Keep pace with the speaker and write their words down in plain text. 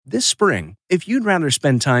This spring, if you'd rather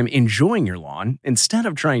spend time enjoying your lawn instead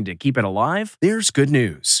of trying to keep it alive, there's good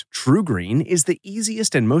news. TruGreen is the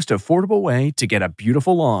easiest and most affordable way to get a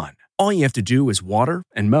beautiful lawn. All you have to do is water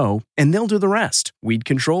and mow, and they'll do the rest. Weed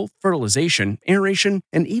control, fertilization, aeration,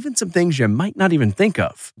 and even some things you might not even think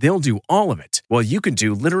of. They'll do all of it, while you can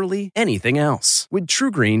do literally anything else. With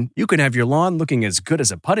TruGreen, you can have your lawn looking as good as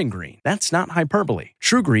a putting green. That's not hyperbole.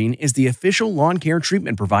 TruGreen is the official lawn care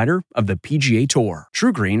treatment provider of the PGA Tour.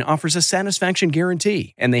 TruGreen offers a satisfaction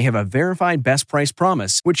guarantee, and they have a verified best price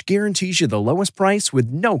promise, which guarantees you the lowest price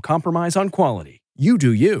with no compromise on quality. You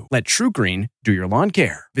do you. Let TruGreen do your lawn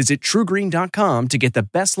care. Visit TruGreen.com to get the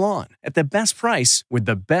best lawn at the best price with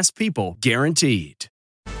the best people guaranteed.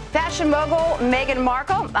 Fashion mogul Meghan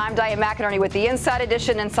Markle. I'm Diane McInerney with the Inside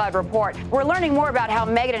Edition Inside Report. We're learning more about how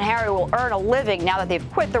Meghan and Harry will earn a living now that they've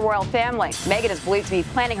quit the royal family. Meghan is believed to be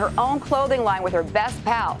planning her own clothing line with her best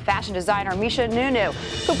pal, fashion designer Misha Nunu,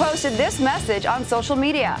 who posted this message on social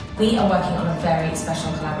media. We are working on a very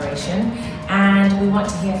special collaboration, and we want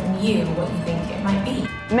to hear from you what you think it might be.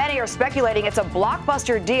 Many are speculating it's a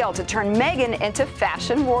blockbuster deal to turn Meghan into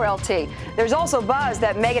fashion royalty. There's also buzz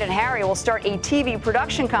that Meghan and Harry will start a TV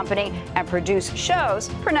production company and produce shows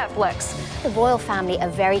for Netflix. The royal family are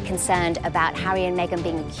very concerned about Harry and Meghan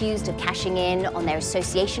being accused of cashing in on their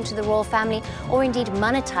association to the royal family or indeed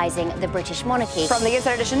monetizing the British monarchy. From the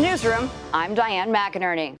Inside Edition newsroom, I'm Diane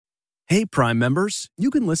McInerney. Hey, Prime members, you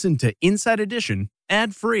can listen to Inside Edition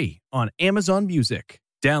ad-free on Amazon Music.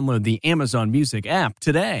 Download the Amazon Music app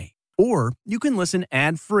today. Or you can listen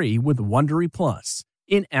ad-free with Wondery Plus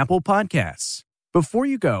in Apple Podcasts. Before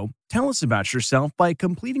you go, tell us about yourself by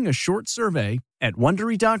completing a short survey at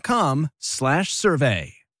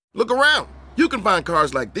Wondery.com/survey. Look around. You can find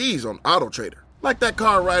cars like these on AutoTrader, like that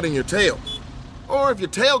car right in your tail. Or if you're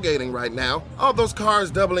tailgating right now, all those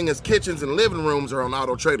cars doubling as kitchens and living rooms are on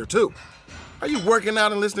AutoTrader too. Are you working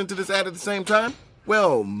out and listening to this ad at the same time?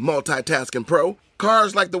 Well, multitasking pro,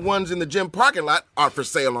 cars like the ones in the gym parking lot are for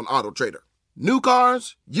sale on AutoTrader. New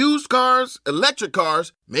cars, used cars, electric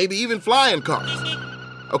cars, maybe even flying cars.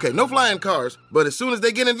 Okay, no flying cars, but as soon as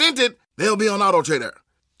they get invented, they'll be on AutoTrader.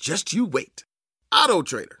 Just you wait.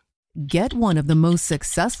 AutoTrader. Get one of the most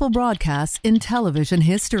successful broadcasts in television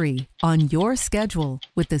history on your schedule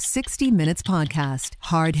with the 60 Minutes Podcast.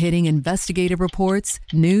 Hard-hitting investigative reports,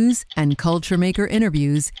 news, and culture maker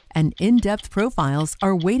interviews, and in-depth profiles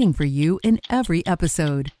are waiting for you in every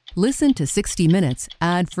episode. Listen to 60 Minutes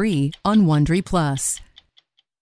ad-free on Wondery Plus.